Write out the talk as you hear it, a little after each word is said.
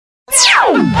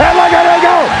And look at it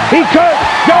go! He could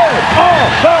go all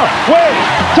the way!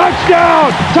 Touchdown!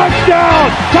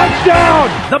 Touchdown! Touchdown!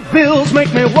 The Bills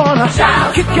make me wanna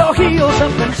shout, kick your heels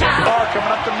up and shout. Ball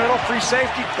coming up the middle, free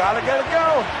safety, gotta get it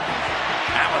go.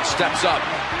 Allen steps up,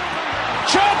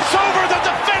 jumps over the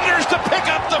defenders to pick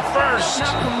up the first.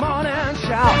 Now come on and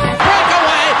shout.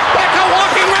 Breakaway, Becca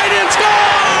walking right in,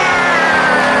 score!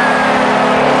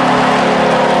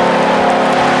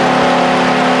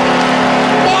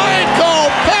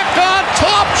 Michael Becca,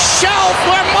 top shelf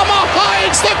where Mama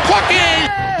hides the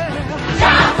cookie.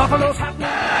 Buffalo's happening.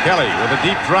 Kelly with a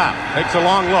deep drop, takes a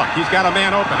long look. He's got a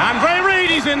man open. Andre Reed,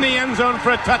 he's in the end zone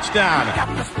for a touchdown.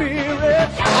 The spirit.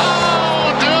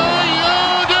 How do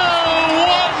you do?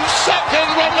 1 second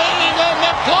remaining on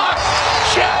the clock.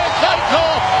 Chad Keiko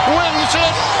wins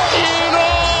it in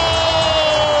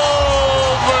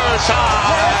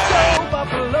overtime.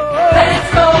 Buffalo. Let's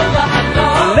go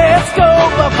Buffalo! Let's go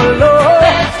Buffalo.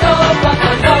 Let's go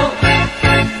Buffalo!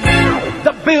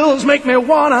 The Bills make me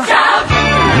wanna Shout!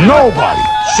 Nobody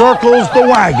circles the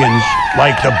wagons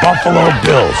like the Buffalo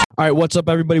Bills. All right, what's up,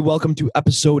 everybody? Welcome to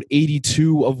episode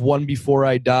 82 of One Before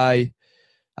I Die.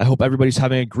 I hope everybody's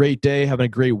having a great day, having a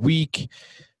great week.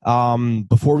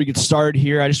 Before we get started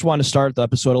here, I just want to start the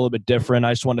episode a little bit different.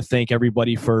 I just want to thank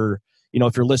everybody for,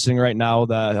 if you're listening right now,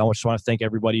 I just want to thank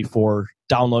everybody for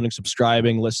downloading,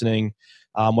 subscribing, listening,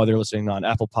 whether you're listening on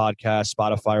Apple Podcasts,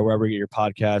 Spotify, or wherever you get your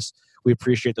podcasts. We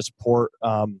appreciate the support.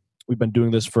 We've been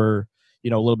doing this for, a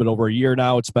little bit over a year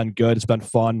now. It's been good. It's been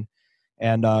fun.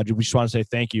 And we just want to say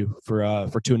thank you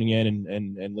for tuning in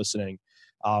and listening.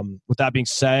 With that being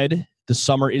said, the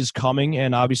summer is coming.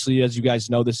 And obviously, as you guys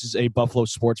know, this is a Buffalo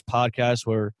sports podcast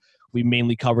where we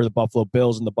mainly cover the Buffalo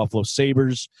Bills and the Buffalo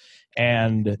Sabres.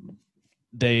 And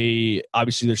their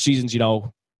seasons,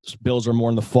 Bills are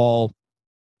more in the fall.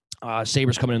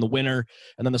 Sabres coming in the winter,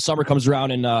 and then the summer comes around,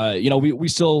 and we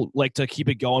still like to keep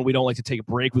it going. We don't like to take a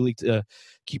break. We like to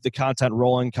keep the content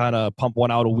rolling, kind of pump one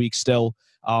out a week still.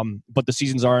 But the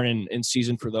seasons aren't in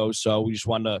season for those, so we just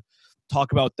wanted to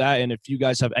talk about that. And if you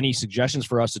guys have any suggestions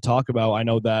for us to talk about, I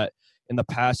know that in the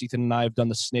past Ethan and I have done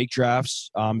the snake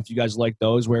drafts. If you guys like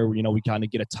those, where we kind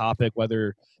of get a topic,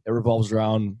 whether it revolves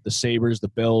around the Sabres, the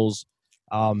Bills,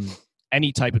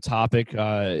 any type of topic,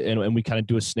 and we kind of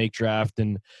do a snake draft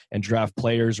and draft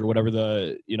players or whatever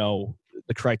the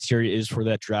criteria is for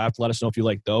that draft. Let us know if you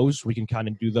like those. We can kind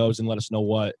of do those and let us know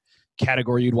what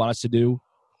category you'd want us to do.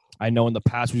 I know in the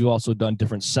past we've also done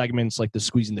different segments, like the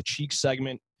Squeezing the Cheeks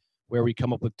segment, where we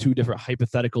come up with 2 different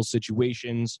hypothetical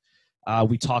situations.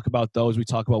 We talk about those. We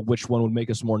talk about which one would make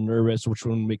us more nervous, which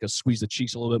one would make us squeeze the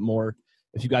cheeks a little bit more.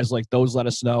 If you guys like those, let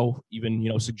us know. Even,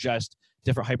 suggest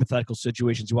different hypothetical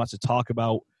situations you want to talk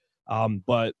about.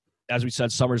 But as we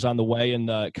said, summer's on the way, and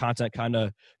the content kind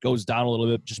of goes down a little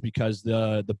bit just because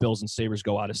the Bills and Sabres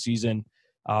go out of season.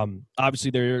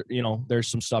 Obviously, there's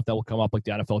some stuff that will come up like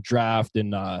the NFL draft,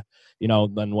 and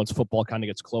then once football kind of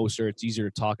gets closer, it's easier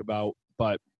to talk about.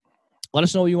 But let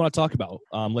us know what you want to talk about.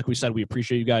 Like we said, we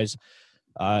appreciate you guys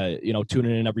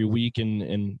tuning in every week,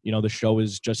 and the show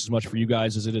is just as much for you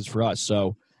guys as it is for us.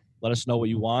 So let us know what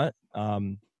you want.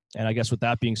 And I guess with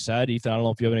that being said, Ethan, I don't know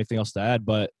if you have anything else to add,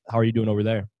 but how are you doing over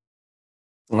there?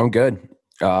 I'm good.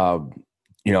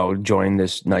 Enjoying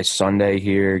this nice Sunday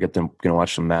here. Gonna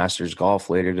watch some Masters golf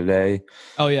later today.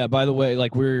 Oh yeah. By the way,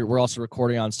 like we're also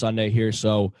recording on Sunday here,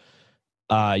 so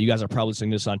you guys are probably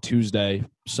listening to this on Tuesday.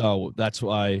 So that's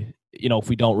why if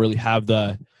we don't really have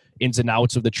the ins and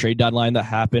outs of the trade deadline that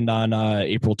happened on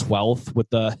April 12th with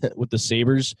the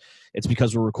Sabres, it's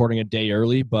because we're recording a day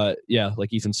early. But yeah,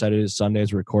 like Ethan said, it is Sunday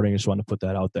as we're recording. I just wanted to put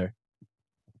that out there.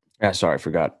 Yeah, sorry,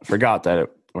 forgot that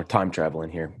we're time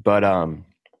traveling here. But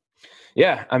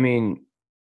yeah, I mean,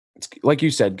 it's like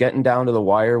you said, getting down to the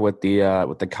wire with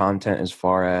the content as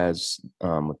far as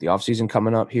with the offseason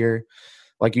coming up here.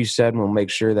 Like you said, we'll make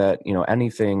sure that,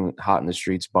 anything hot in the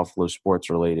streets, Buffalo sports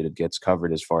related, gets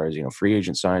covered as far as, free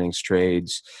agent signings,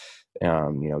 trades,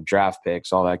 draft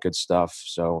picks, all that good stuff.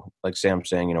 So like Sam's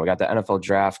saying, we got the NFL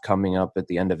draft coming up at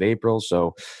the end of April.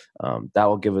 So that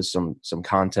will give us some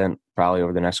content probably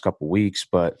over the next couple of weeks.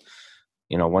 But,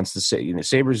 once the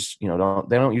Sabres, they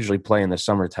don't usually play in the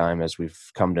summertime, as we've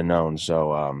come to know.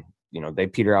 So, they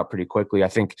peter out pretty quickly. I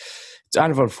think it's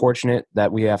kind of unfortunate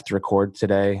that we have to record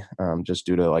today just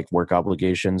due to like work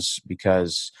obligations,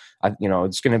 because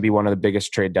it's going to be one of the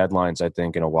biggest trade deadlines, I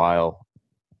think, in a while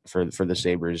for the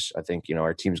Sabres. I think,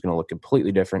 our team's going to look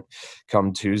completely different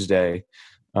come Tuesday.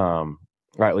 Or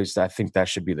at least I think that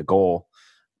should be the goal.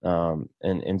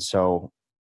 And so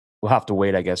we'll have to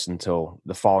wait, I guess, until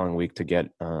the following week to get,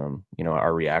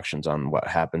 our reactions on what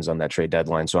happens on that trade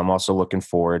deadline. So I'm also looking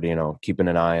forward, keeping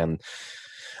an eye on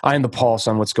the pulse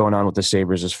on what's going on with the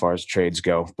Sabres as far as trades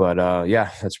go. But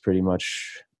that's pretty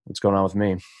much what's going on with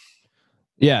me.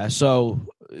 Yeah. So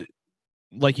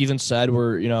like Ethan said,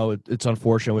 it's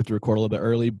unfortunate we have to record a little bit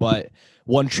early, but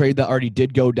one trade that already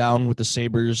did go down with the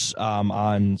Sabres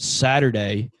on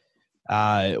Saturday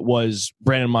was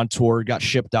Brandon Montour got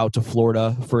shipped out to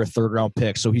Florida for a 3rd-round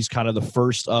pick. So he's kind of the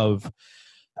first of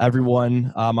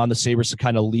everyone on the Sabres to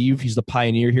kind of leave. He's the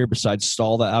pioneer here besides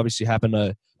Stahl. That obviously happened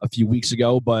a few weeks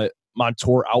ago, but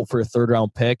Montour out for a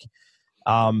 3rd-round pick.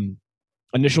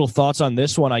 Initial thoughts on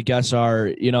this one, I guess, are,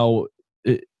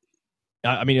 it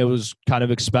was kind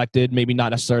of expected, maybe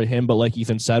not necessarily him, but like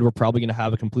Ethan said, we're probably going to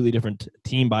have a completely different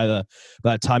team by the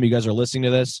time you guys are listening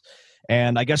to this.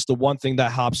 And I guess the one thing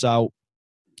that hops out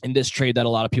in this trade that a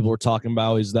lot of people were talking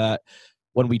about is that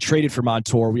when we traded for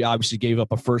Montour, we obviously gave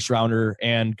up a 1st-rounder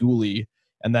and Guhle,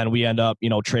 and then we end up,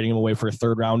 trading him away for a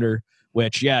 3rd-rounder,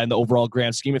 which, in the overall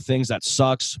grand scheme of things, that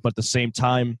sucks. But at the same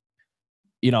time,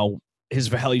 his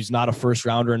value's not a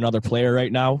 1st-rounder, another player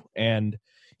right now. And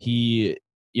he,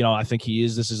 I think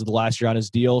this is the last year on his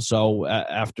deal. So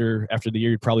after the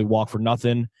year, he'd probably walk for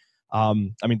nothing.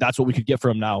 That's what we could get for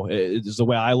him now. It's the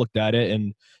way I looked at it.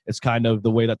 And it's kind of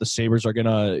the way that the Sabres are going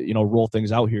to, roll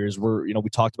things out here is we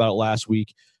talked about it last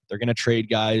week. They're going to trade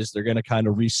guys. They're going to kind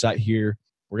of reset here.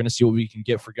 We're going to see what we can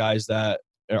get for guys that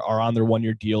are on their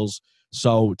 1-year deals.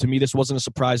 So to me, this wasn't a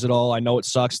surprise at all. I know it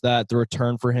sucks that the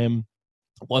return for him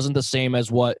wasn't the same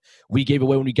as what we gave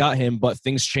away when we got him, but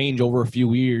things change over a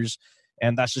few years.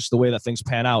 And that's just the way that things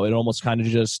pan out. It almost kind of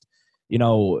just, it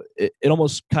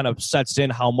almost kind of sets in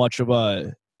how much of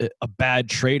a bad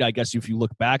trade, I guess, if you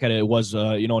look back at it, it was,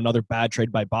 another bad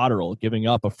trade by Botterill, giving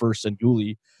up a 1st and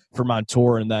Guhle for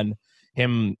Montour, and then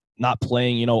him not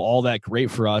playing, all that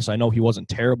great for us. I know he wasn't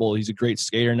terrible. He's a great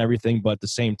skater and everything, but at the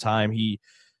same time, he,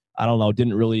 I don't know,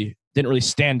 didn't really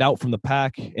stand out from the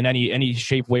pack in any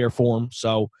shape, way, or form.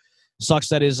 So sucks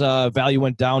that his value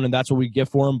went down, and that's what we get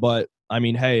for him. But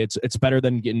hey, it's better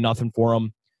than getting nothing for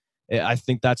him. I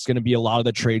think that's going to be a lot of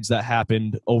the trades that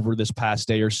happened over this past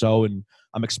day or so. And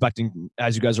I'm expecting,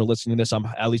 as you guys are listening to this, I'm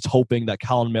at least hoping that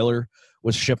Colin Miller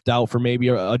was shipped out for maybe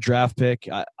a draft pick.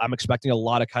 I'm expecting a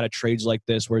lot of kind of trades like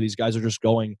this where these guys are just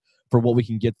going for what we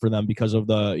can get for them because of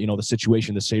the, the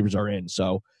situation the Sabres are in.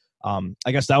 So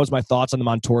I guess that was my thoughts on the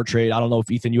Montour trade. I don't know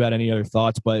if Ethan, you had any other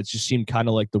thoughts, but it just seemed kind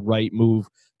of like the right move,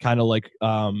 kind of like,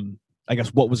 I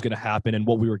guess what was going to happen and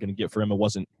what we were going to get for him. It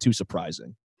wasn't too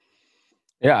surprising.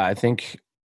 Yeah, I think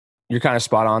you're kind of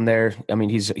spot on there.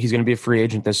 He's going to be a free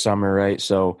agent this summer, right?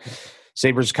 So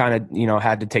Sabres kind of,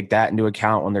 had to take that into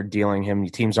account when they're dealing him.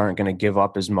 Teams aren't going to give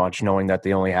up as much knowing that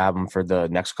they only have him for the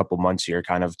next couple months here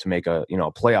kind of to make a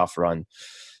playoff run.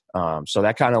 So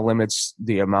that kind of limits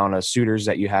the amount of suitors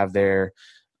that you have there.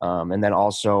 And then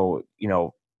also,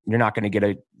 you're not going to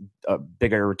get a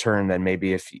bigger return than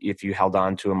maybe if you held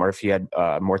on to him or if he had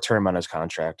more term on his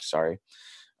contract. Sorry.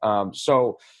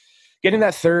 So getting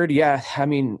that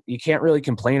 3rd, you can't really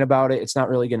complain about it. It's not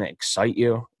really going to excite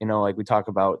you. Like we talk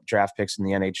about draft picks in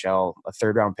the NHL, a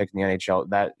 3rd-round pick in the NHL,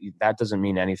 that doesn't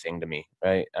mean anything to me,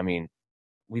 right?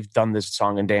 We've done this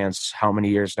song and dance how many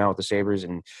years now with the Sabres,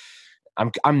 and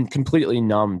I'm completely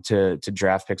numb to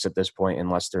draft picks at this point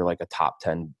unless they're like a top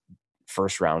 10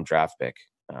 first-round draft pick.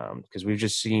 Because we've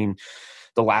just seen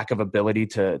the lack of ability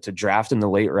to draft in the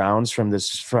late rounds from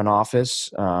this front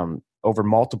office over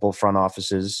multiple front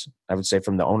offices, I would say,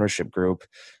 from the ownership group.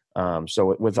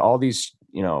 So with all these,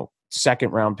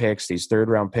 2nd-round picks, these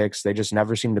 3rd-round picks, they just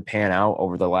never seem to pan out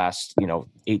over the last,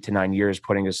 8 to 9 years,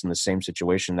 putting us in the same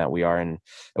situation that we are in,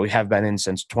 that we have been in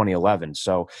since 2011.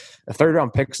 So a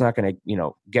 3rd-round pick's not going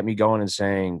to, get me going and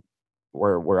saying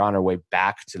we're on our way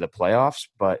back to the playoffs,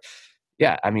 but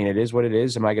yeah, it is what it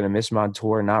is. Am I going to miss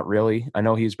Montour? Not really. I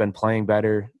know he's been playing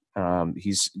better.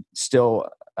 He's still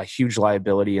a huge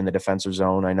liability in the defensive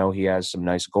zone. I know he has some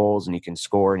nice goals and he can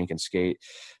score and he can skate.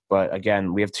 But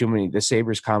again, we have too many. The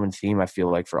Sabres' common theme, I feel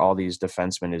like, for all these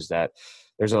defensemen is that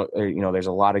there's a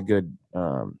lot of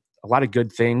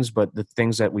good things, but the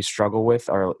things that we struggle with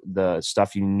are the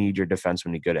stuff you need your defenseman to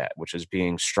be good at, which is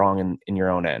being strong in your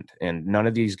own end. And none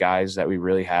of these guys that we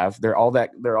really have, they're all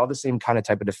the same kind of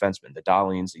type of defenseman. The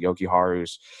Dahlins, the Yoki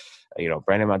Harus,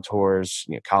 Brandon Montours,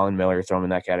 Colin Miller, throw them in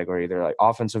that category. They're like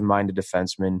offensive-minded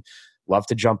defensemen, love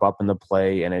to jump up in the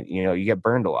play, and you get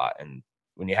burned a lot. And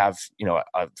when you have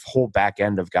a whole back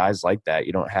end of guys like that,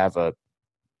 you don't have a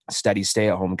steady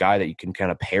stay-at-home guy that you can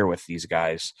kind of pair with these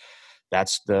guys.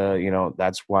 That's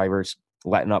why we're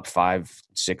letting up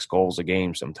 5-6 goals a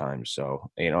game sometimes. So,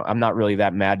 I'm not really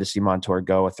that mad to see Montour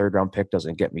go. A 3rd-round pick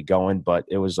doesn't get me going, but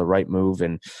it was the right move,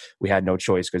 and we had no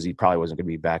choice because he probably wasn't going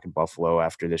to be back in Buffalo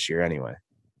after this year anyway.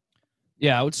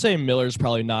 Yeah, I would say Miller's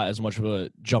probably not as much of a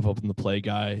jump up in the play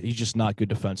guy. He's just not good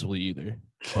defensively either.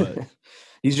 But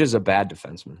he's just a bad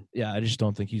defenseman. Yeah, I just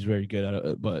don't think he's very good at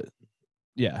it. But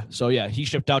yeah, so yeah, he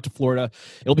shipped out to Florida.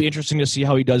 It'll be interesting to see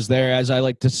how he does there. As I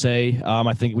like to say,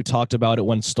 I think we talked about it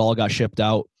when Stahl got shipped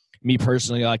out. Me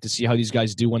personally, I like to see how these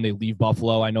guys do when they leave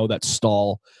Buffalo. I know that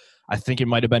Stahl, I think it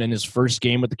might have been in his first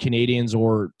game with the Canadians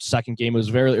or second game. It was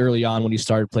very early on when he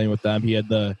started playing with them. He had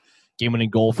the game-winning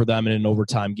goal for them in an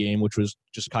overtime game, which was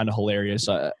just kind of hilarious.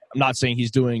 I'm not saying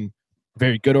he's doing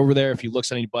very good over there if he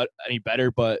looks any better,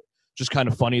 but just kind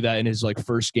of funny that in his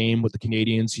first game with the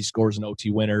Canadians, he scores an OT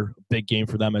winner, big game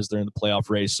for them as they're in the playoff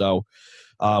race. So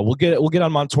we'll get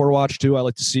on Montour watch too. I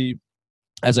like to see,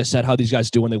 as I said, how these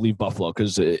guys do when they leave Buffalo.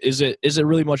 Because is it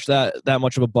really much that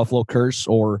much of a Buffalo curse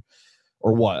or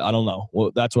what? I don't know.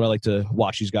 Well, that's what I like to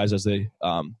watch these guys as they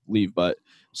leave, but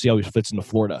see how he fits into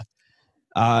Florida.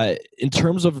 In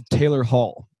terms of Taylor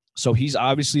Hall, so he's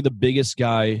obviously the biggest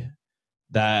guy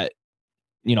that,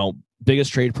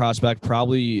 biggest trade prospect,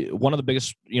 probably one of the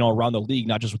biggest, around the league,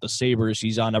 not just with the Sabres.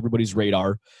 He's on everybody's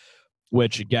radar,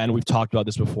 which, again, we've talked about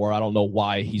this before. I don't know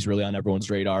why he's really on everyone's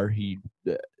radar. I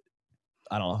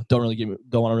don't know. Don't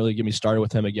want to really get me started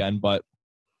with him again, but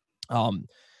I'm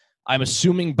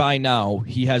assuming by now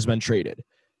he has been traded.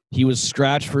 He was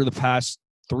scratched for the past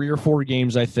 3 or 4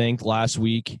 games, I think, last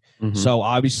week. Mm-hmm. So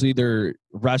obviously they're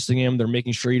resting him. They're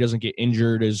making sure he doesn't get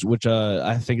injured, which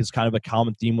I think is kind of a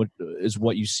common theme is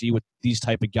what you see with these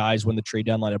type of guys when the trade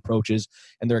deadline approaches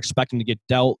and they're expecting to get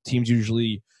dealt. Teams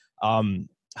usually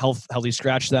healthy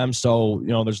scratch them. So,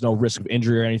 there's no risk of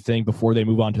injury or anything before they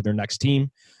move on to their next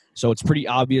team. So it's pretty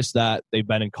obvious that they've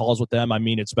been in calls with them. I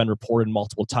mean, it's been reported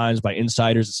multiple times by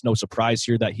insiders. It's no surprise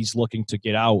here that he's looking to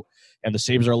get out, and the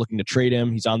Sabres are looking to trade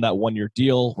him. He's on that 1-year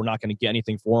deal. We're not going to get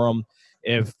anything for him.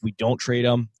 If we don't trade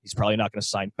him, he's probably not going to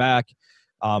sign back,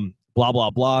 blah, blah,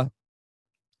 blah.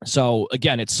 So,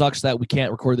 again, it sucks that we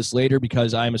can't record this later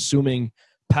because I'm assuming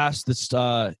past this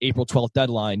April 12th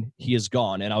deadline, he is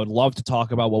gone, and I would love to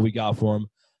talk about what we got for him.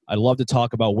 I'd love to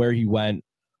talk about where he went,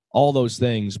 all those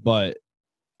things, but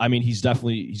I mean, he's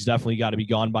definitely got to be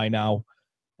gone by now.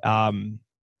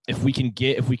 If we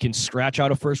can scratch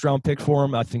out a 1st-round pick for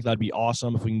him, I think that'd be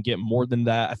awesome. If we can get more than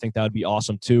that, I think that would be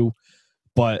awesome too.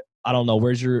 But I don't know.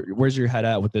 Where's your head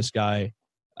at with this guy?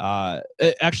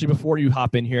 Actually, before you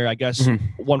hop in here, I guess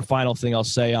one final thing I'll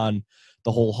say on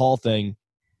the whole Hall thing.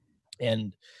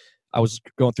 And I was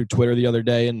going through Twitter the other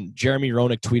day, and Jeremy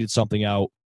Roenick tweeted something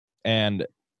out, and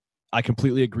I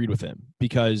completely agreed with him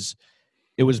because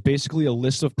it was basically a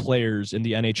list of players in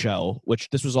the NHL, which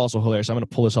this was also hilarious. I'm going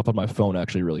to pull this up on my phone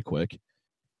actually really quick.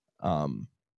 You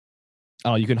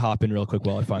can hop in real quick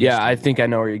while I find this. Yeah, I think I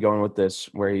know where you're going with this,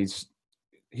 where he's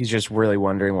just really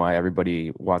wondering why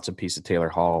everybody wants a piece of Taylor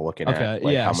Hall looking at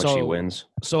how much he wins.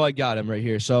 So I got him right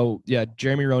here. So, yeah,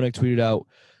 Jeremy Roenick tweeted out,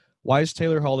 why is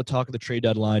Taylor Hall the talk of the trade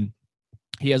deadline?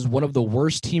 He has one of the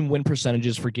worst team win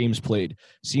percentages for games played.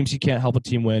 Seems he can't help a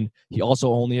team win. He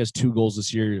also only has 2 goals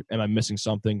this year. Am I missing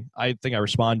something? I think I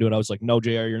responded to it. I was like, no, JR,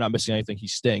 you're not missing anything. He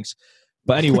stinks.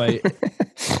 But anyway,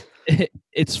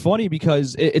 it's funny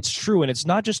because it's true. And it's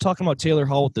not just talking about Taylor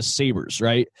Hall with the Sabres,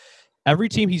 right? Every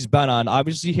team he's been on,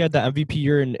 obviously he had the MVP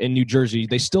year in New Jersey.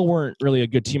 They still weren't really a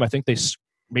good team. I think they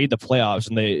made the playoffs,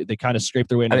 and they kind of scraped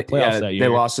their way into the playoffs that year.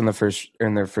 They lost in their first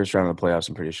round of the playoffs,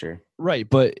 I'm pretty sure. Right,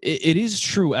 but it is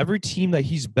true. Every team that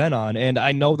he's been on, and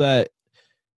I know that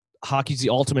hockey's the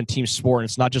ultimate team sport, and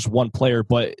it's not just one player,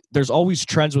 but there's always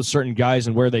trends with certain guys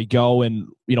and where they go, and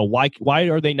why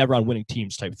are they never on winning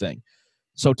teams type thing.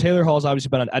 So Taylor Hall's obviously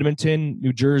been on Edmonton,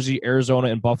 New Jersey, Arizona,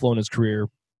 and Buffalo in his career,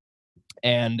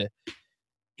 and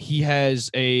he has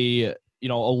a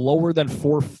lower than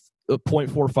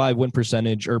 4.45 win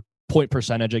percentage or point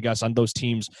percentage, I guess, on those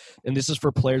teams. And this is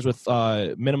for players with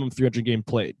minimum 300 game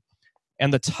played.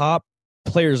 And the top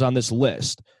players on this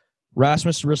list,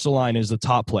 Rasmus Ristolainen is the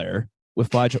top player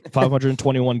with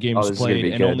 521 games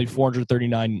played and only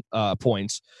 439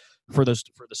 points for the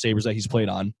Sabres that he's played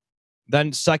on.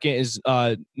 Then second is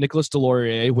Nicolas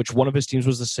Deslauriers, which one of his teams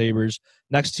was the Sabres.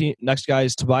 Next guy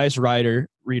is Tobias Reeder.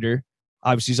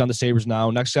 Obviously, he's on the Sabres now.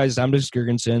 Next guy is Zemgus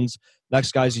Girgensons.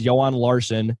 Next guy is Johan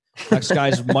Larsson. Next guy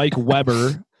is Mike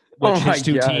Weber, which his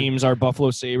 2 teams are Buffalo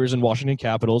Sabres and Washington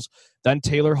Capitals. Then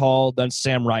Taylor Hall, then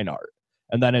Sam Reinhart.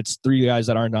 And then it's 3 guys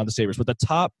that aren't on the Sabres. But the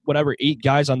top, 8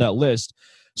 guys on that list.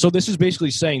 So this is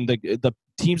basically saying the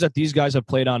teams that these guys have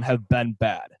played on have been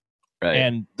bad. Right.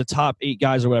 and the top 8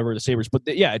 guys or whatever, the Sabres. But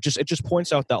it just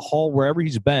points out that Hall, wherever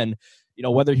he's been,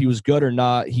 whether he was good or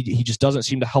not, he just doesn't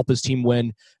seem to help his team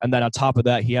win. And then on top of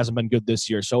that, he hasn't been good this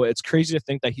year. So it's crazy to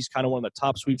think that he's kind of one of the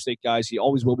top sweepstake guys. He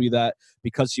always will be that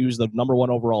because he was the number 1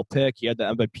 overall pick. He had the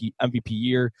MVP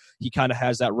year. He kind of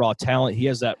has that raw talent. He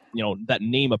has that, that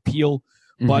name appeal.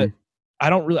 Mm-hmm. But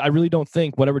I really don't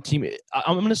think whatever team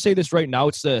I'm going to say this right now.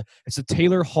 It's the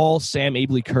Taylor Hall, Sam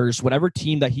Abley curse. Whatever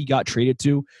team that he got traded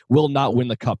to will not win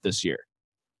the cup this year.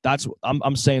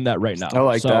 I'm saying that right now. I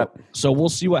like that. So we'll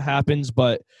see what happens,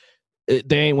 but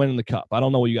they ain't winning the cup. I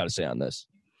don't know what you got to say on this.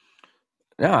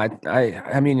 No,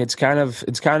 I mean it's kind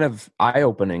of eye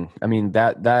opening. I mean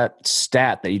that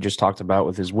stat that you just talked about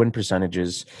with his win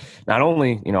percentages, not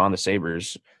only on the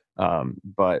Sabres,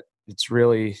 but it's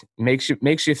really makes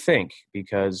you think,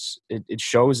 because it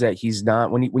shows that he's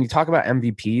not, when you talk about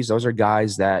MVPs, those are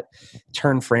guys that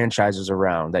turn franchises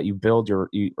around, that you build your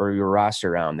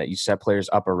roster around, that you set players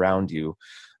up around you.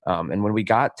 And when we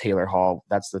got Taylor Hall,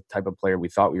 that's the type of player we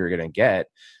thought we were going to get,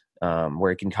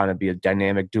 where it can kind of be a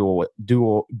dynamic duo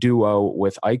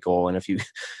with Eichel. And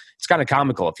it's kind of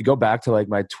comical. If you go back to like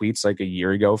my tweets like a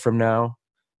year ago from now,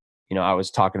 I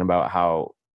was talking about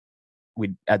how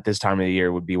we at this time of the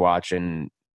year would be watching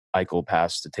Eichel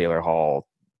pass to Taylor Hall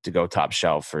to go top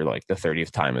shelf for like the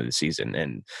 30th time of the season,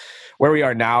 and where we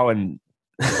are now. And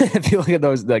if you look at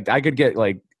those, like I could get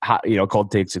like hot, cold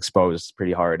takes exposed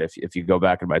pretty hard if you go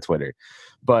back in my Twitter.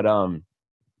 But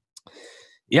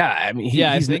yeah, I mean,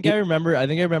 I think I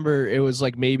remember it was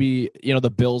like maybe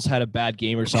the Bills had a bad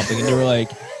game or something, and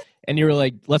you were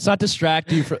like, let's not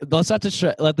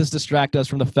let this distract us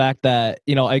from the fact that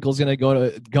Eichel's going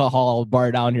to go haul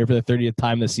bar down here for the 30th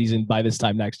time this season by this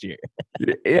time next year.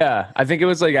 Yeah, I think it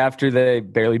was like after they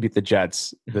barely beat the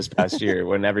Jets this past year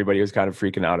when everybody was kind of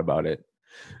freaking out about it.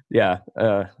 Yeah,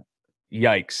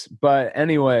 yikes. But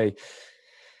anyway,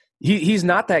 he's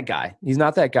not that guy. He's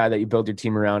not that guy that you build your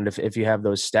team around. If you have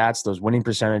those stats, those winning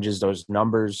percentages, those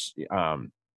numbers,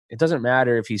 it doesn't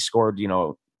matter if he scored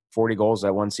 40 goals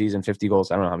that one season, 50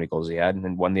 goals. I don't know how many goals he had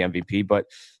and won the MVP, but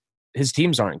his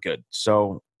teams aren't good.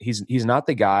 So he's not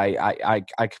the guy.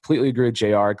 I completely agree with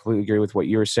JR. I completely agree with what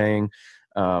you were saying.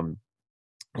 I'm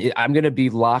going to be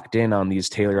locked in on these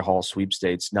Taylor Hall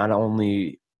sweepstakes, not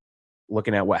only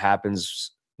looking at what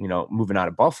happens, moving out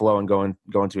of Buffalo and going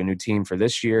to a new team for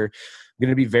this year. I'm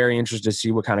going to be very interested to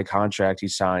see what kind of contract he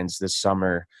signs this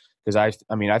summer. Because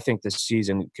I think this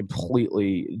season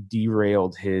completely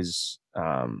derailed his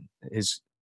potential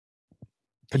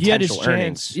he had his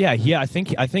earnings. Chance. Yeah. I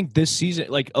think this season,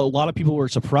 like a lot of people were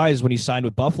surprised when he signed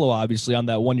with Buffalo, obviously on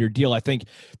that 1-year deal. I think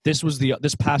this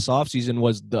past offseason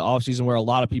was the offseason where a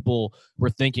lot of people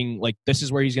were thinking like this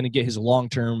is where he's going to get his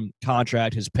long-term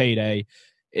contract, his payday.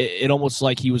 It almost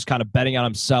like he was kind of betting on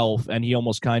himself, and he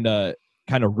almost kind of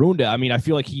ruined it. I mean, I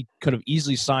feel like he could have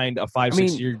easily signed a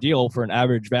 5-6 year deal for an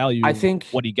average value. I think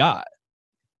what he got,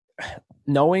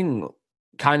 knowing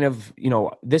kind of,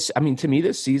 this, I mean, to me,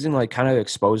 this season, like kind of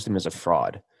exposed him as a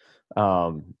fraud.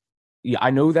 Yeah,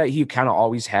 I know that he kind of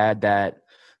always had that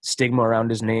stigma around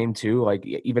his name too. Like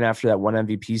even after that one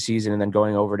MVP season and then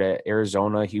going over to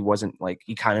Arizona, he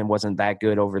kind of wasn't that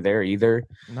good over there either.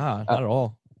 Nah, not at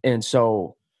all. And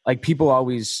so, like people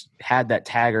always had that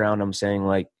tag around him saying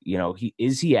like,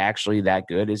 is he actually that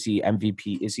good? Is he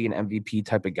MVP? Is he an MVP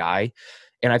type of guy?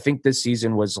 And I think this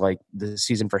season was like the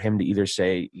season for him to either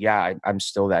say, yeah, I'm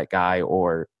still that guy,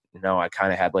 or no, I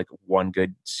kind of had like one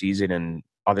good season, and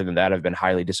other than that, I've been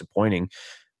highly disappointing,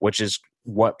 which is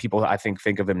what people I think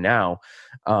of him now.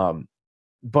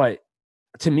 But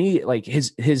to me, like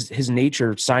his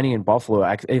nature signing in Buffalo,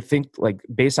 I think like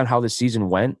based on how the season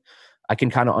went, I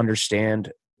can kind of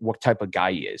understand what type of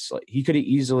guy he is. Like he could have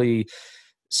easily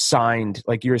signed,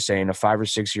 like you were saying, a 5 or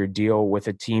 6 year deal with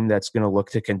a team that's going to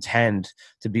look to contend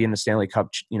to be in the Stanley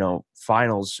Cup,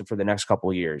 finals for the next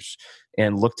couple of years,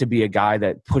 and look to be a guy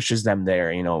that pushes them there,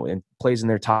 and plays in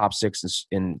their top 6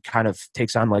 and kind of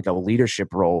takes on like a leadership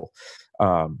role,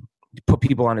 put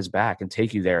people on his back and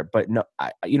take you there. But no,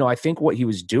 I think what he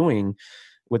was doing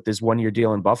with this 1 year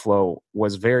deal in Buffalo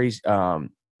was very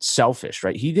selfish,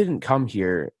 right? He didn't come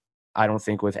here, I don't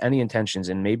think, with any intentions,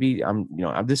 and maybe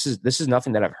this is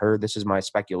nothing that I've heard. This is my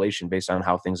speculation based on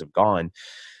how things have gone.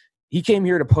 He came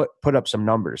here to put up some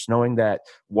numbers, knowing that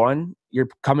one, you're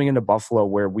coming into Buffalo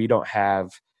where we don't have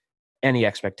any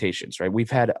expectations, right?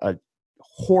 We've had a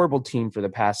horrible team for the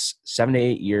past 7 to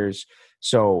 8 years.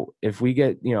 So if we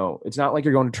get, it's not like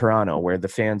you're going to Toronto where the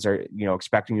fans are,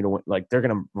 expecting you to win. Like they're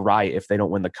going to riot if they don't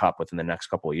win the cup within the next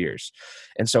couple of years.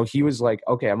 And so he was like,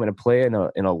 okay, I'm going to play in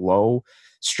a low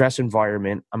stress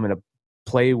environment. I'm going to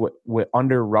play with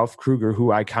under Ralph Kruger,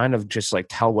 who I kind of just like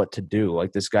tell what to do.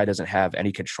 Like, this guy doesn't have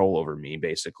any control over me,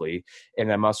 basically.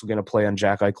 And I'm also going to play on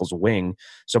Jack Eichel's wing,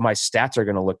 so my stats are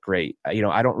going to look great. You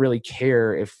know, I don't really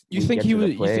care if you think he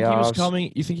was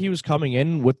coming. You think he was coming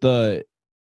in with the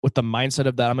mindset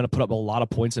of that I'm going to put up a lot of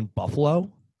points in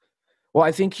Buffalo? Well,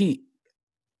 I think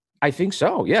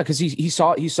so. Yeah, because he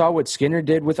saw what Skinner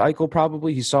did with Eichel.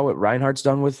 Probably he saw what Reinhardt's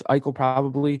done with Eichel.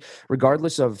 Probably,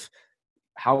 regardless of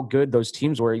how good those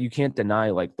teams were, you can't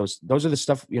deny like those are the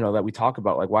stuff, you know, that we talk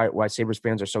about, like why Sabres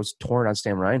fans are so torn on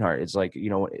Sam Reinhart. It's like, you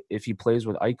know, if he plays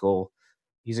with Eichel,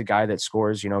 he's a guy that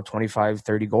scores, you know, 25,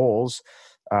 30 goals.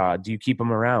 Do you keep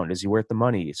him around? Is he worth the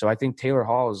money? So I think Taylor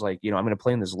Hall is like, you know, I'm going to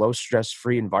play in this low stress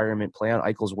free environment, play on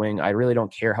Eichel's wing. I really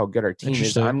don't care how good our team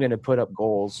is. I'm going to put up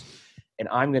goals and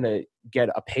I'm going to get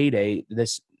a payday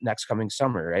this next coming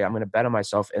summer, right? I'm going to bet on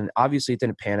myself. And obviously it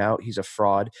didn't pan out. He's a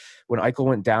fraud. When Eichel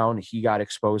went down, he got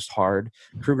exposed hard.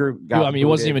 Kruger got he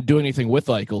wasn't even doing anything with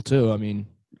Eichel too. I mean,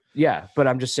 yeah, but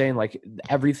I'm just saying, like,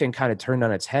 everything kind of turned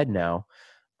on its head now.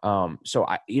 So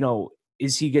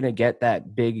is he going to get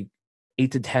that big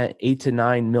 $8 to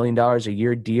 $9 million a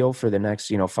year deal for the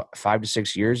next, 5 to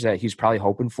 6 years that he's probably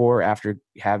hoping for after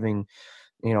having,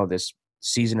 this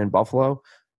season in Buffalo?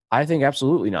 I think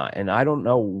absolutely not. And I don't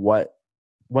know what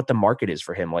the market is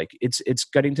for him. Like, it's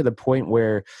getting to the point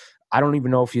where I don't even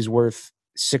know if he's worth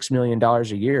 $6 million a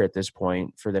year at this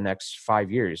point for the next 5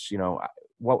 years.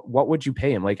 What would you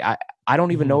pay him? Like, I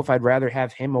don't even know if I'd rather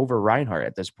have him over Reinhart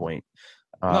at this point.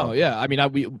 No, yeah. I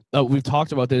mean, we've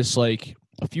talked about this like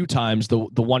a few times. The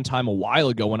one time a while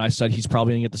ago when I said he's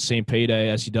probably going to get the same payday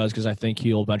as he does because I think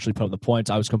he'll eventually put up the points,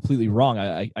 I was completely wrong.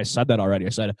 I said that already. I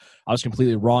said I was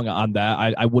completely wrong on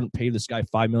that. I wouldn't pay this guy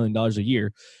 $5 million a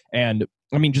year. And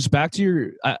I mean, just back to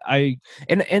your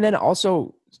and then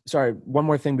also, sorry, one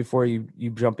more thing before you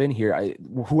jump in here.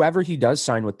 Whoever he does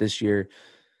sign with this year,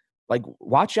 like,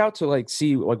 watch out to like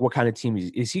see like what kind of team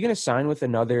is he going to sign with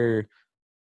another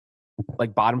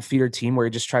like bottom feeder team where he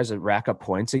just tries to rack up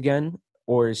points again?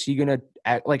 Or is he going to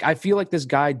act like, I feel like this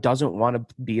guy doesn't want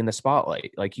to be in the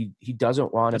spotlight. Like he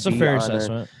doesn't want to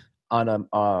be on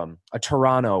a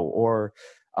Toronto or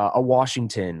a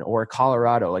Washington or a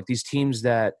Colorado, like these teams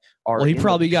that are. Well, he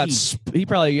probably got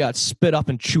spit up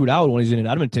and chewed out when he's in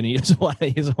Edmonton. He doesn't want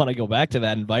to go back to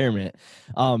that environment.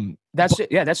 That's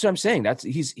what I'm saying.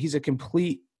 He's a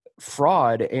complete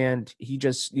fraud, and he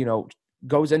just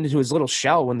goes into his little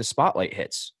shell when the spotlight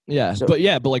hits. Yeah, so, but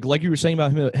like you were saying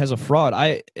about him as a fraud,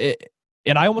 I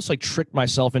almost like tricked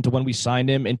myself into when we signed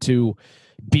him into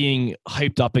being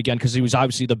hyped up again because he was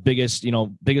obviously the biggest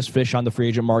fish on the free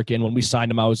agent market. And when we signed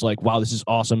him, I was like, wow, this is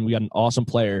awesome. We got an awesome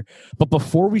player. But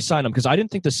before we signed him, because I didn't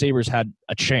think the Sabres had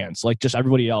a chance, like just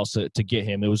everybody else, to get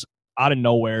him. It was out of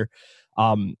nowhere.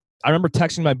 I remember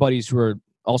texting my buddies who are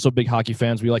also big hockey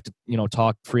fans. We like to,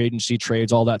 talk free agency,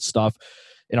 trades, all that stuff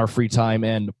in our free time.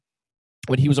 And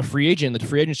when he was a free agent, the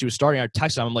free agency was starting, I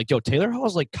texted him. I'm like, yo, Taylor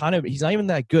Hall's like he's not even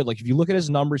that good. Like, if you look at his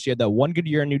numbers, he had that one good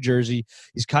year in New Jersey.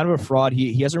 He's kind of a fraud.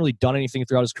 He hasn't really done anything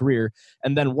throughout his career.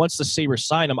 And then once the Sabres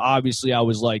signed him, obviously I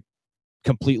was like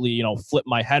completely, flip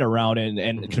my head around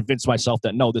and convince myself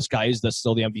that no, this guy is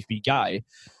still the MVP guy.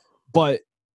 But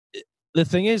the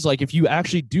thing is, like, if you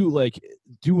actually do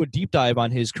a deep dive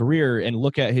on his career and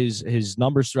look at his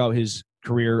numbers throughout his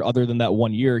career, other than that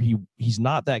 1 year, he's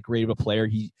not that great of a player.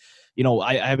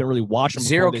 I haven't really watched him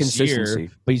zero this consistency,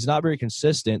 year, but he's not very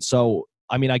consistent. So,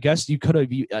 I mean, I guess you could have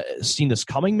seen this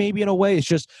coming maybe in a way. It's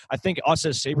just, I think us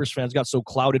as Sabres fans got so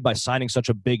clouded by signing such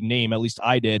a big name. At least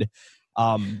I did.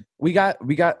 We got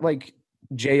like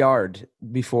JR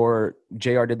before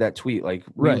JR did that tweet. Like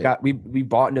we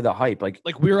bought into the hype. Like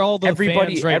we're all the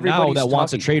fans right now that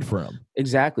wants to trade for him.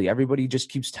 Exactly. Everybody just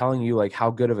keeps telling you like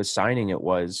how good of a signing it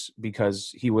was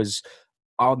because he was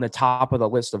on the top of the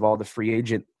list of all the free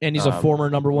agent, and he's a former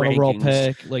number one overall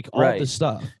pick. Like all this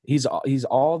stuff. He's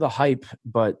all the hype,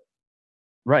 but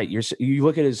right. You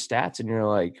look at his stats and you're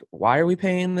like, why are we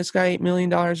paying this guy $8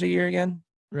 million a year again?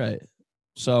 Right.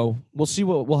 So we'll see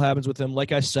what happens with him.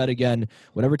 Like I said, again,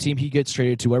 whatever team he gets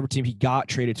traded to, whatever team he got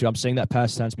traded to, I'm saying that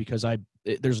past tense because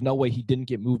there's no way he didn't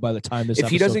get moved by the time this. If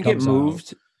he doesn't get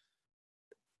moved,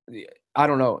 I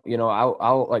don't know.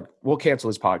 I'll we'll cancel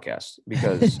this podcast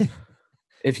because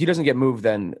if he doesn't get moved,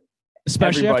 then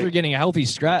especially after getting a healthy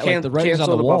strat, like the writing's on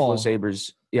the wall. Buffalo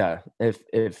Sabres, yeah. If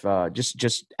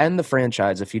just end the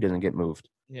franchise if he doesn't get moved.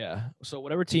 Yeah. So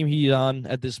whatever team he's on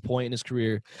at this point in his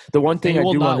career, the one thing he I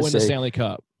will do not want to win say, the Stanley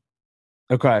Cup.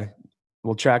 Okay,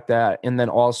 we'll track that, and then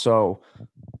also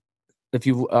if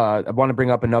you I want to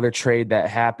bring up another trade that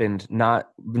happened, not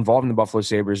involving the Buffalo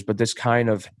Sabres, but this kind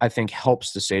of, I think,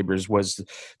 helps the Sabres, was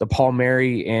the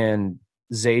Palmieri and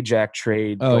Zajac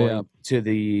trade to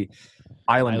the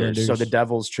Islanders. So the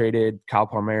Devils traded Kyle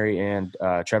Palmieri and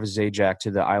Travis Zajac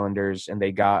to the Islanders, and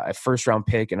they got a first-round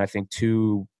pick and I think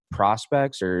 2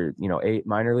 prospects or 8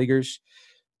 minor leaguers.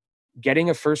 Getting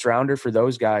a first-rounder for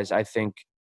those guys, I think,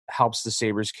 helps the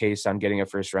Sabres' case on getting a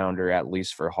first-rounder at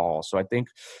least for Hall. So I think,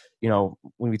 when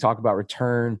we talk about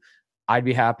return, I'd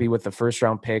be happy with the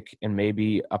first-round pick and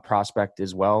maybe a prospect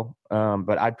as well.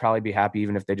 But I'd probably be happy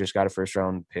even if they just got a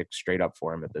first-round pick straight up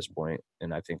for him at this point.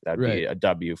 And I think that'd be a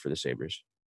W for the Sabres.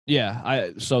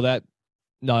 Yeah,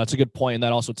 that's a good point, and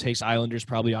that also takes Islanders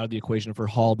probably out of the equation for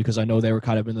Hall, because I know they were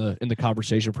kind of in the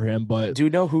conversation for him. But do you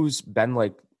know who's been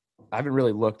I haven't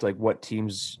really looked what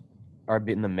teams are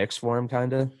in the mix for him,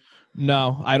 kind of?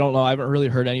 No, I don't know. I haven't really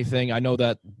heard anything. I know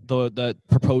that the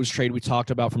proposed trade we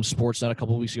talked about from Sportsnet a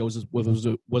couple of weeks ago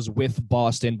was with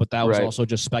Boston, but that was also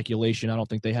just speculation. I don't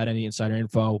think they had any insider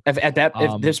info.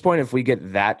 At this point, if we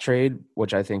get that trade,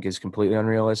 which I think is completely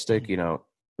unrealistic,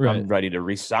 I'm ready to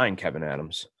re-sign Kevin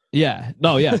Adams. Yeah.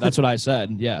 No, yeah, that's what I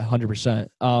said. Yeah, 100%.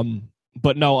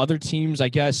 But no, other teams, I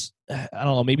guess, I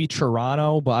don't know, maybe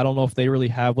Toronto, but I don't know if they really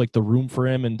have the room for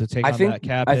him and to take on that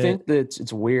cap hit. I think that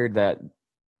it's weird that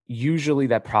usually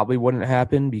that probably wouldn't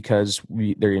happen because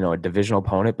they're a divisional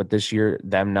opponent, but this year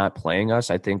them not playing us,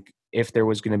 I think if there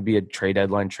was going to be a trade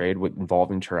deadline trade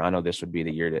involving Toronto, this would be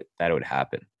the year that would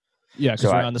happen. Yeah,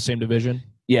 because we're on the same division.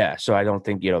 Yeah, so I don't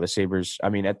think the Sabres, I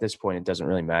mean, at this point it doesn't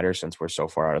really matter since we're so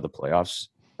far out of the playoffs,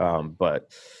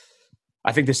 but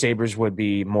I think the Sabres would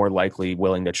be more likely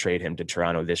willing to trade him to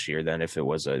Toronto this year than if it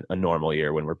was a normal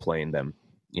year when we're playing them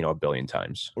a billion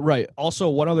times. Right. Also,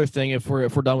 one other thing, if we're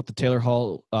done with the Taylor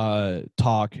Hall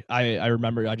talk, I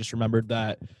just remembered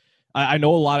that I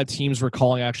know a lot of teams were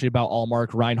calling actually about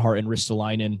Allmark, Reinhart, and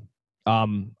Ristolainen.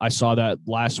 I saw that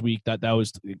last week that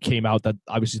came out that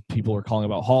obviously people were calling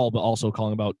about Hall, but also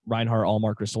calling about Reinhart,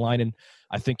 Allmark, Ristolainen.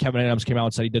 I think Kevin Adams came out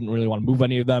and said he didn't really want to move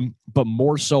any of them, but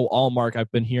more so Allmark.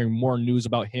 I've been hearing more news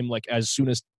about him as soon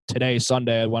as today,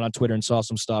 Sunday, I went on Twitter and saw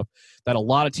some stuff that a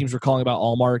lot of teams were calling about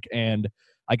Allmark, and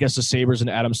I guess the Sabres and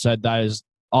Adams said that is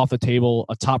off the table.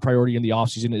 A top priority in the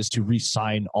offseason is to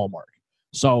re-sign Allmark.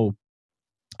 So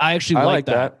I actually like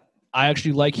that. I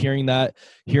actually like hearing that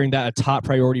a top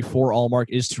priority for Allmark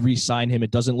is to re-sign him.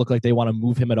 It doesn't look like they want to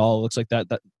move him at all. It looks like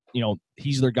that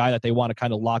he's their guy that they want to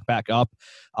kind of lock back up.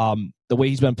 The way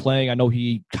he's been playing, I know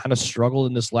he kind of struggled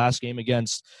in this last game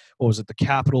against, the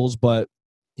Capitals, but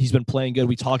he's been playing good.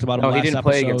 We talked about him last episode. He didn't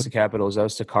play against the Capitals. That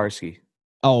was Tokarski.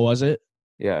 Oh, was it?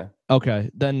 Yeah. Okay.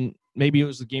 Then maybe it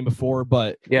was the game before,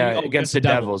 but against the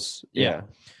Devils. Yeah.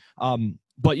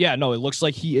 But yeah, no, it looks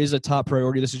like he is a top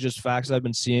priority. This is just facts I've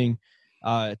been seeing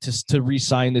to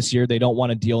re-sign this year. They don't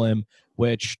want to deal him,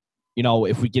 which,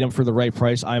 if we get him for the right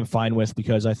price, I'm fine with,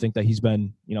 because I think that he's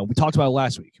been, we talked about it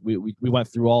last week. We went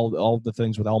through all the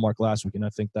things with Allmark last week, and I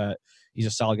think that he's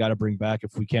a solid guy to bring back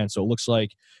if we can. So it looks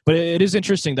like, but it is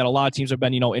interesting that a lot of teams have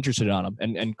been, interested on him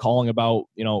and calling about,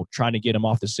 trying to get him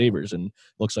off the Sabres, and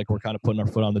looks like we're kind of putting our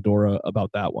foot on the door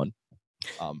about that one.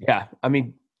 Yeah. I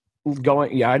mean,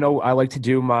 I know I like to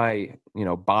do my,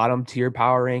 bottom tier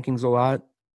power rankings a lot.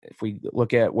 If we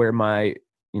look at where my,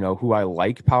 who I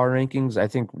like power rankings, I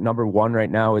think number 1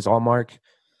 right now is Allmark.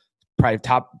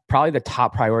 Probably the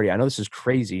top priority. I know this is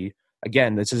crazy.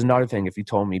 Again, this is another thing. If you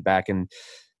told me back in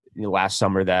last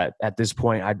summer that at this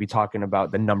point I'd be talking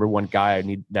about the number 1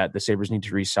 guy that the Sabres need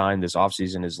to re-sign this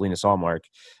offseason is Linus Allmark,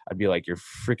 I'd be like, you're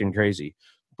freaking crazy.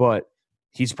 But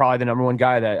he's probably the number 1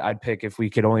 guy that I'd pick if we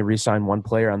could only re-sign 1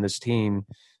 player on this team.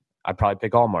 I'd probably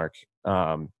pick Allmark.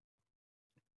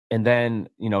 And then,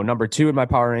 number 2 in my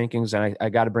power rankings, and I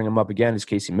got to bring him up again, is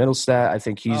Casey Middlestat. I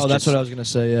think he's that's what I was going to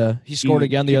say, yeah. He scored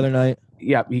again the other night.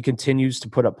 Yeah, he continues to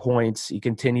put up points. He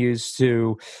continues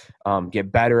to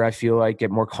get better, I feel like,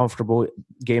 get more comfortable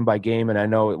game by game. And I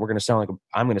know I'm going to sound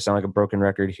like a broken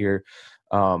record here.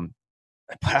 But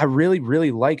I really,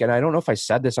 really like, and I don't know if I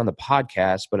said this on the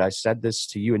podcast, but I said this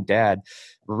to you and Dad,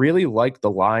 really like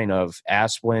the line of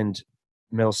Asplund,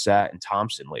 Middlestat, and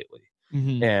Thompson lately.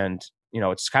 Mm-hmm. And,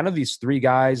 it's kind of these 3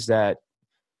 guys that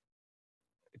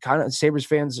kind of Sabres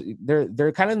fans,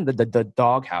 they're kind of in the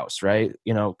doghouse, right?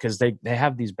 Because they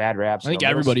have these bad raps. I think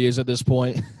everybody is at this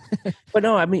point. But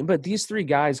no, I mean, but these 3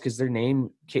 guys, because their name,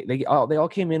 they all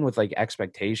came in with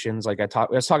expectations. I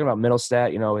was talking about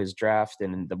Middlestat, his draft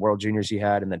and the World Juniors he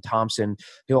had, and then Thompson,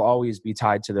 he'll always be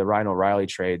tied to the Ryan O'Reilly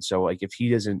trade. So if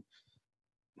he isn't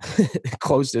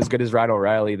close to as good as Ryan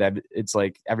O'Reilly, that it's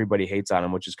everybody hates on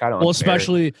him, which is kind of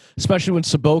unfair. Especially when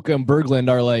Saboka and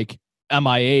Berglund are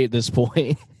MIA at this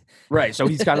point. Right. So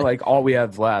he's kind of like all we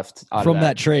have left out From of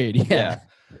that trade. Yeah.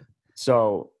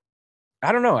 So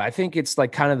I don't know. I think it's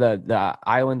like kind of the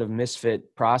island of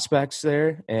misfit prospects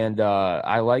there. And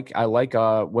I like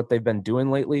what they've been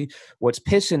doing lately. What's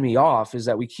pissing me off is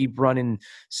that we keep running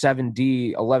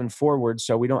 7D, 11 forward.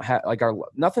 So we don't have like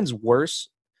nothing's worse.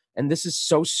 And this is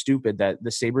so stupid that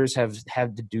the Sabres have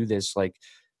had to do this like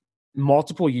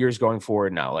multiple years going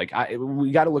forward now. Like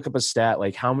we got to look up a stat,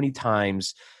 like how many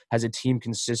times has a team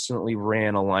consistently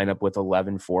ran a lineup with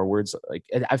 11 forwards? Like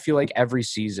I feel like every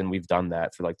season we've done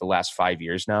that for like the last 5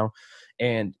 years now.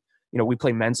 And, you know, we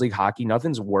play men's league hockey.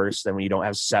 Nothing's worse than when you don't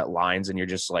have set lines and you're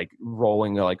just like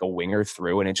rolling like a winger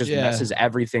through and it just messes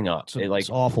everything up. It's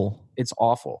awful. It's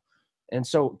awful. And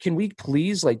so can we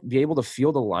please like be able to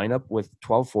field a lineup with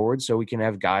 12 forwards so we can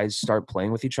have guys start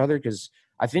playing with each other? Because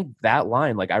I think that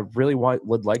line, like I really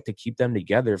would like to keep them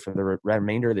together for the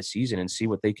remainder of the season and see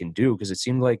what they can do. Because it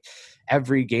seemed like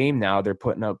every game now they're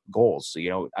putting up goals. So, you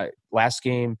know, last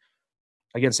game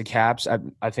against the Caps,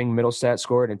 I think Middlestat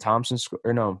scored and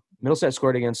Middlestat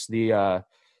scored against the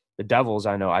Devils.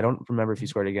 I know. I don't remember if he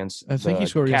scored against he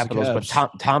scored Capitals, against the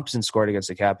Caps. but Thompson scored against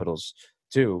the Capitals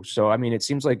too. So, I mean, it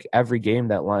seems like every game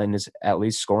that line is at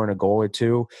least scoring a goal or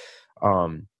two.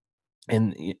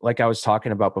 And like I was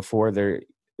talking about before,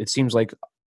 it seems like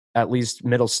at least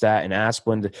Middlestat and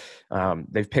Asplund,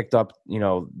 they've picked up, you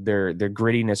know, their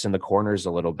grittiness in the corners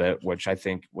a little bit, which I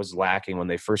think was lacking when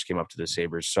they first came up to the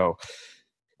Sabres. So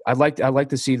I'd like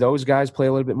to see those guys play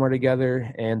a little bit more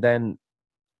together. And then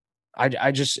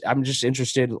I'm just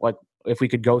interested, like if we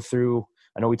could go through.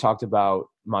 I know we talked about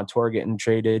Montour getting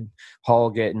traded, Hall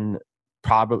getting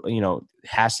probably, you know,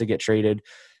 has to get traded.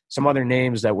 Some other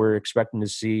names that we're expecting to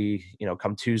see, you know,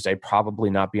 come Tuesday, probably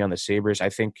not be on the Sabres. I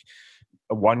think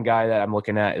one guy that I'm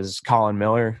looking at is Colin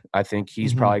Miller. I think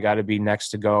he's probably got to be next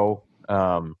to go.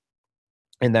 And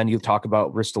then you talk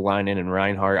about Ristolainen and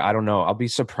Reinhart. I don't know. I'll be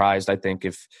surprised, I think,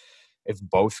 if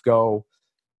both go.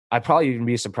 I'd probably even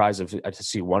be surprised to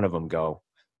see one of them go.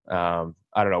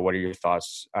 I don't know. What are your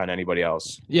thoughts on anybody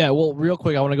else? Yeah, well, real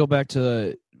quick, I want to go back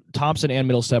to Thompson and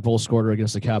Middlestat both scored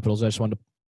against the Capitals. I just wanted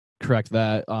to correct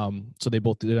that. So they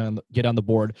both get on the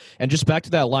board. And just back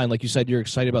to that line, like you said, you're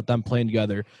excited about them playing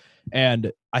together.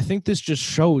 And I think this just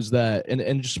shows that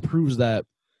and just proves that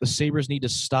the Sabres need to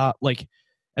stop. Like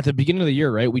at the beginning of the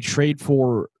year, right, we trade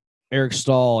for Eric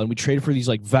Stahl and we trade for these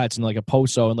like vets and like a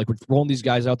Poso and like we're throwing these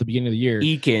guys out at the beginning of the year.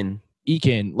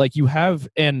 Eakin, like you have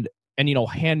and you know,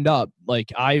 hand up.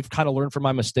 Like I've kind of learned from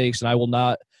my mistakes and I will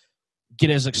not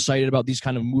get as excited about these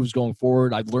kind of moves going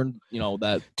forward. I've learned, you know,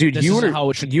 that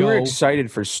you were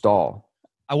excited for Stahl.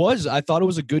 I thought it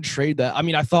was a good trade.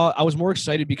 I was more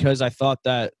excited because I thought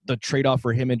that the trade-off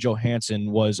for him and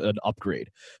Johansson was an upgrade.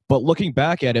 But looking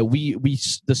back at it,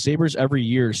 the Sabres every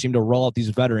year seem to roll out these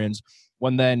veterans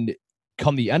when then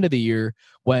come the end of the year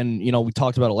when, you know, we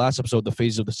talked about it last episode, the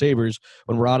phases of the Sabres,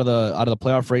 when we're out of the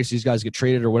playoff race, these guys get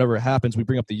traded or whatever happens, we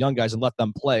bring up the young guys and let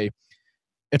them play.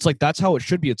 It's like that's how it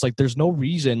should be. It's like there's no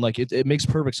reason, like it makes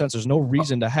perfect sense. There's no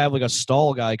reason to have like a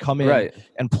Stahl guy come in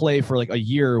and play for like a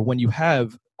year when you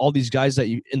have all these guys that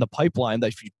you in the pipeline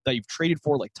that you've traded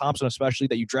for, like Thompson especially,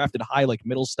 that you drafted high, like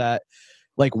Middlestat.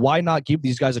 Like why not give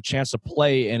these guys a chance to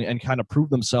play and kind of prove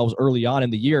themselves early on in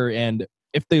the year? And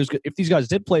if these guys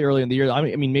did play early in the year, I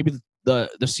mean maybe the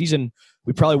season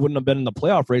we probably wouldn't have been in the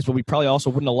playoff race, but we probably also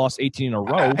wouldn't have lost 18 in a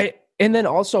row. And then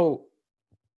also.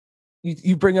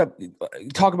 You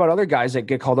talk about other guys that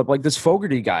get called up, like this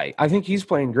Fogarty guy. I think he's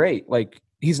playing great. Like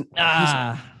he's you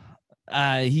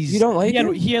don't like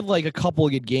him? He had like a couple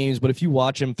of good games, but if you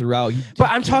watch him throughout, he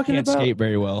can't skate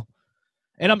very well.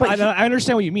 And I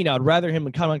understand what you mean. I'd rather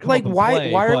him come like up and why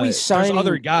play, why are we signing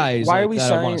other guys? Why are we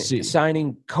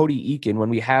signing Cody Eakin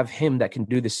when we have him that can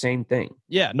do the same thing?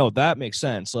 Yeah, no, that makes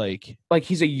sense. Like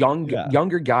he's a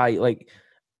younger guy. Like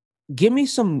give me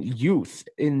some youth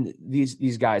in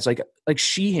these guys, like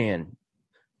Sheehan.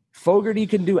 Fogarty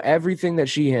can do everything that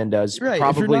Sheehan does, right?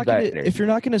 Probably better. If you're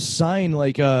not going to sign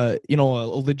like a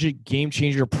legit game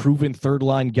changer, proven third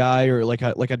line guy, or like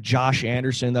a Josh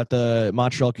Anderson that the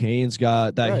Montreal Canadiens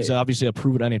got, that he's obviously a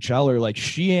proven NHLer, like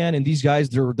Sheehan and these guys,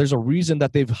 there's a reason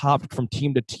that they've hopped from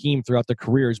team to team throughout their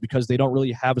careers because they don't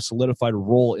really have a solidified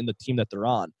role in the team that they're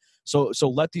on. So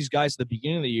let these guys at the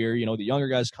beginning of the year, you know, the younger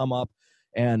guys come up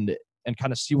and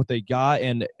kind of see what they got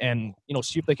and you know,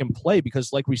 see if they can play,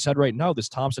 because like we said right now, this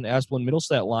Thompson, Asplund,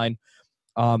 Middlestat line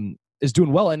is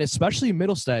doing well, and especially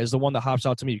Middlestat is the one that hops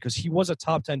out to me because he was a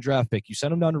top 10 draft pick. You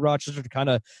sent him down to Rochester to kind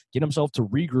of get himself to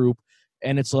regroup,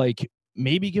 and it's like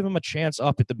maybe give him a chance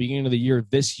up at the beginning of the year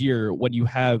this year when you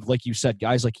have, like you said,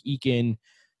 guys like Eakin,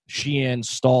 Sheehan,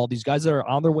 Stahl, these guys that are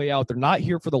on their way out. They're not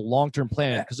here for the long-term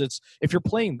plan, because it's, if you're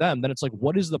playing them, then it's like,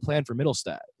 what is the plan for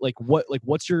Middlestat?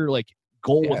 What's your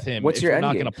goal with him? What's if your you're end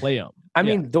not game? going to play him? I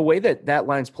mean, the way that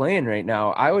line's playing right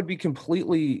now, I would be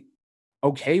completely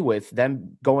okay with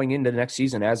them going into the next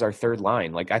season as our third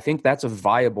line. I think that's a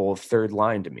viable third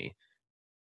line to me.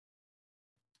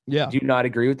 Yeah. Do you not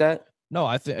agree with that? No,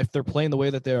 I think if they're playing the way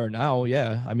that they are now,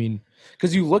 yeah. I mean,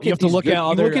 because you have to look at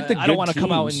other. I don't want to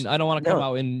come out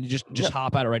and just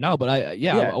hop at it right now. But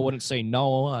I wouldn't say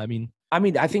no. I mean,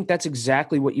 I think that's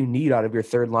exactly what you need out of your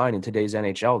third line in today's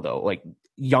NHL, though.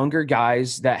 Younger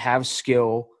guys that have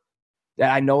skill.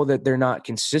 That I know that they're not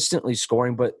consistently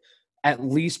scoring, but at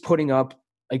least putting up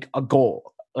a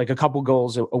goal, a couple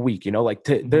goals a week.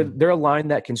 They're a line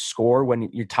that can score when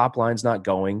your top line's not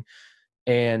going.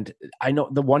 And I know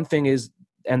the one thing is,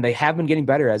 and they have been getting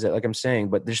better as it, like I'm saying,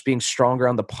 but they're just being stronger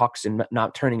on the pucks and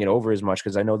not turning it over as much.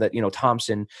 Because I know that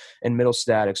Thompson and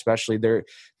Middlestat, especially, they're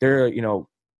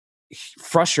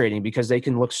frustrating because they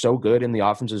can look so good in the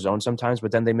offensive zone sometimes,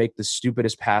 but then they make the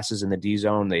stupidest passes in the D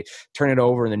zone. They turn it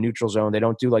over in the neutral zone. They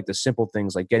don't do the simple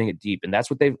things like getting it deep. And that's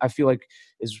what I feel like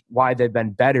is why they've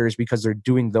been better, is because they're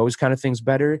doing those kind of things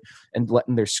better and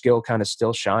letting their skill kind of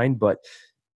still shine. But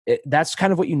that's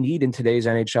kind of what you need in today's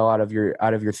NHL out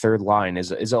of your third line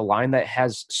is a line that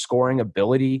has scoring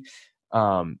ability.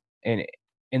 And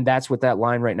that's what that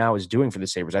line right now is doing for the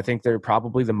Sabres. I think they're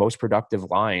probably the most productive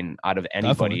line out of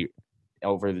anybody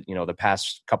over the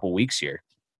past couple weeks here.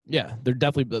 Yeah, they're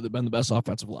definitely been the best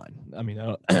offensive line. I mean,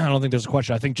 I don't think there's a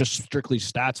question. I think just strictly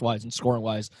stats-wise and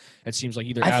scoring-wise, it seems like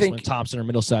either Asplund, Thompson, or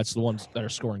Middlestat's the ones that are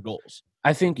scoring goals.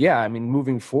 I think,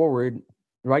 moving forward,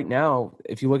 right now,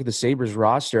 if you look at the Sabres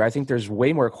roster, I think there's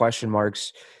way more question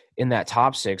marks in that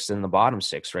top six than the bottom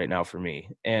six right now for me.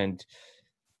 And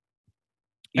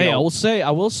I will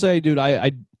say, dude,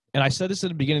 I said this at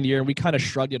the beginning of the year, and we kind of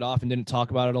shrugged it off and didn't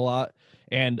talk about it a lot.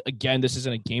 And again, this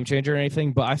isn't a game changer or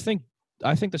anything, but I think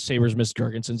the Sabres missed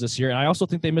Girgensons this year, and I also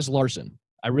think they missed Larson.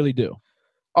 I really do.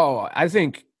 Oh, I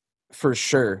think for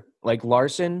sure,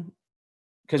 Larson,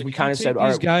 because we kind of said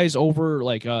these guys over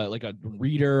like a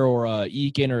Reeder or a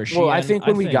Eakin or a Sheehan. Well, I think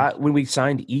when we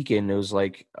signed Eakin, it was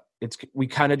we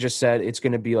kind of just said it's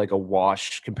going to be a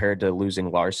wash compared to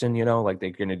losing Larson.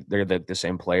 They're the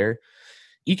same player.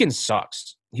 Eakin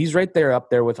sucks. He's right there up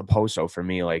there with Oposo for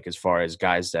me, as far as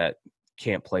guys that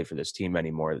can't play for this team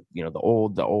anymore. The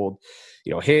old,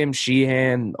 him,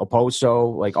 Sheehan,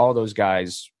 Oposo, all those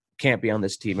guys can't be on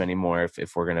this team anymore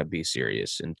if we're going to be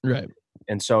serious. And right.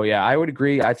 And so, I would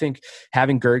agree. I think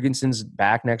having Girgensons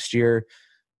back next year,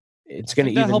 it's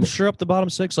going to help shore up the bottom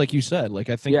six, like you said. I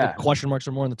think the question marks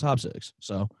are more in the top six.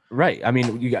 So right. I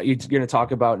mean, you're going to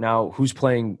talk about now who's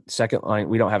playing second line.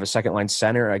 We don't have a second line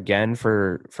center again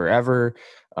for forever.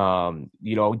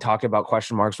 We talk about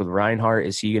question marks with Reinhart.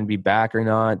 Is he going to be back or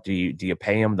not? Do you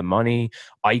pay him the money?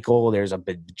 Eichel, there's a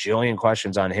bajillion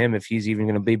questions on him if he's even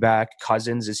going to be back.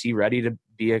 Cousins, is he ready to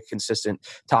be a consistent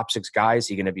top six guy? Is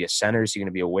he going to be a center? Is he going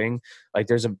to be a wing?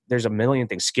 There's a million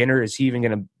things. Skinner, is he even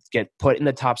going to get put in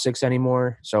the top six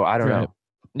anymore? So I don't know.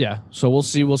 Yeah. So we'll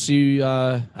see.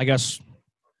 I guess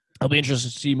I'll be interested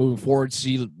to see moving forward,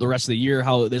 see the rest of the year,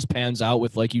 how this pans out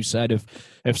with, like you said,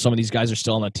 if some of these guys are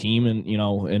still on the team and,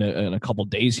 in a couple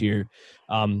of days here.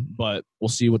 But we'll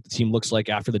see what the team looks like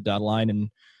after the deadline and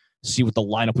see what the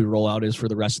lineup we roll out is for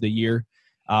the rest of the year.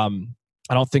 I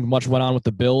don't think much went on with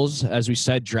the Bills. As we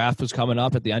said, draft was coming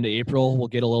up at the end of April. We'll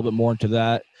get a little bit more into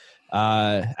that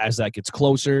as that gets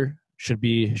closer. Should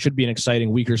be an exciting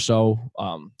week or so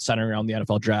centering around the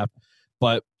NFL draft.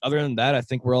 But other than that, I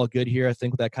think we're all good here. I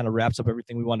think that kind of wraps up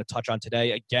everything we want to touch on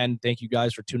today. Again, thank you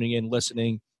guys for tuning in,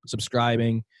 listening,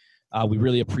 subscribing. We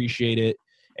really appreciate it.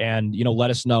 And, let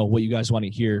us know what you guys want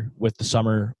to hear with the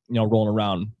summer, rolling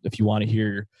around. If you want to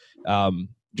hear,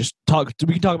 just talk.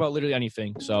 We can talk about literally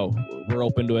anything. So we're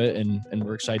open to it, and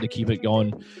we're excited to keep it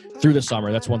going through the summer.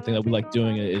 That's one thing that we like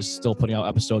doing, is still putting out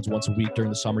episodes once a week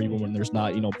during the summer, even when there's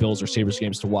not, Bills or Sabres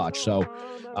games to watch. So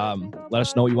let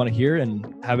us know what you want to hear,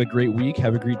 and have a great week.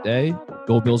 Have a great day.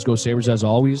 Go Bills, go Sabres as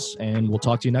always. And we'll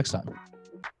talk to you next time.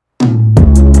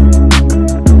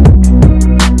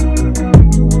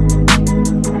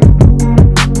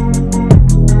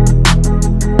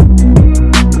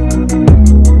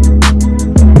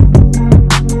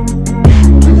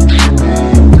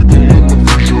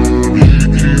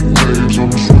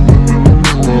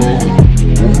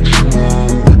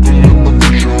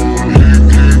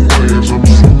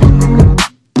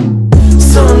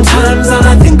 Sometimes all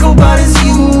I think about is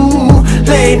you.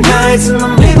 Late nights in the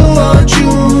middle of June.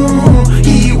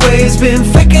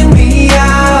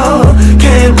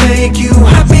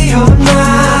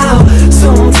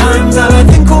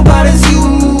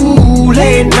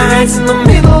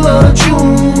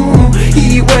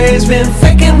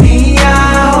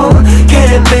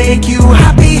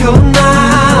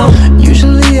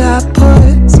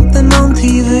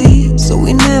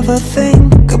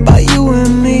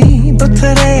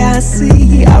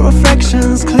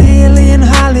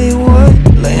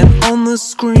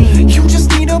 You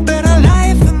just need a better life.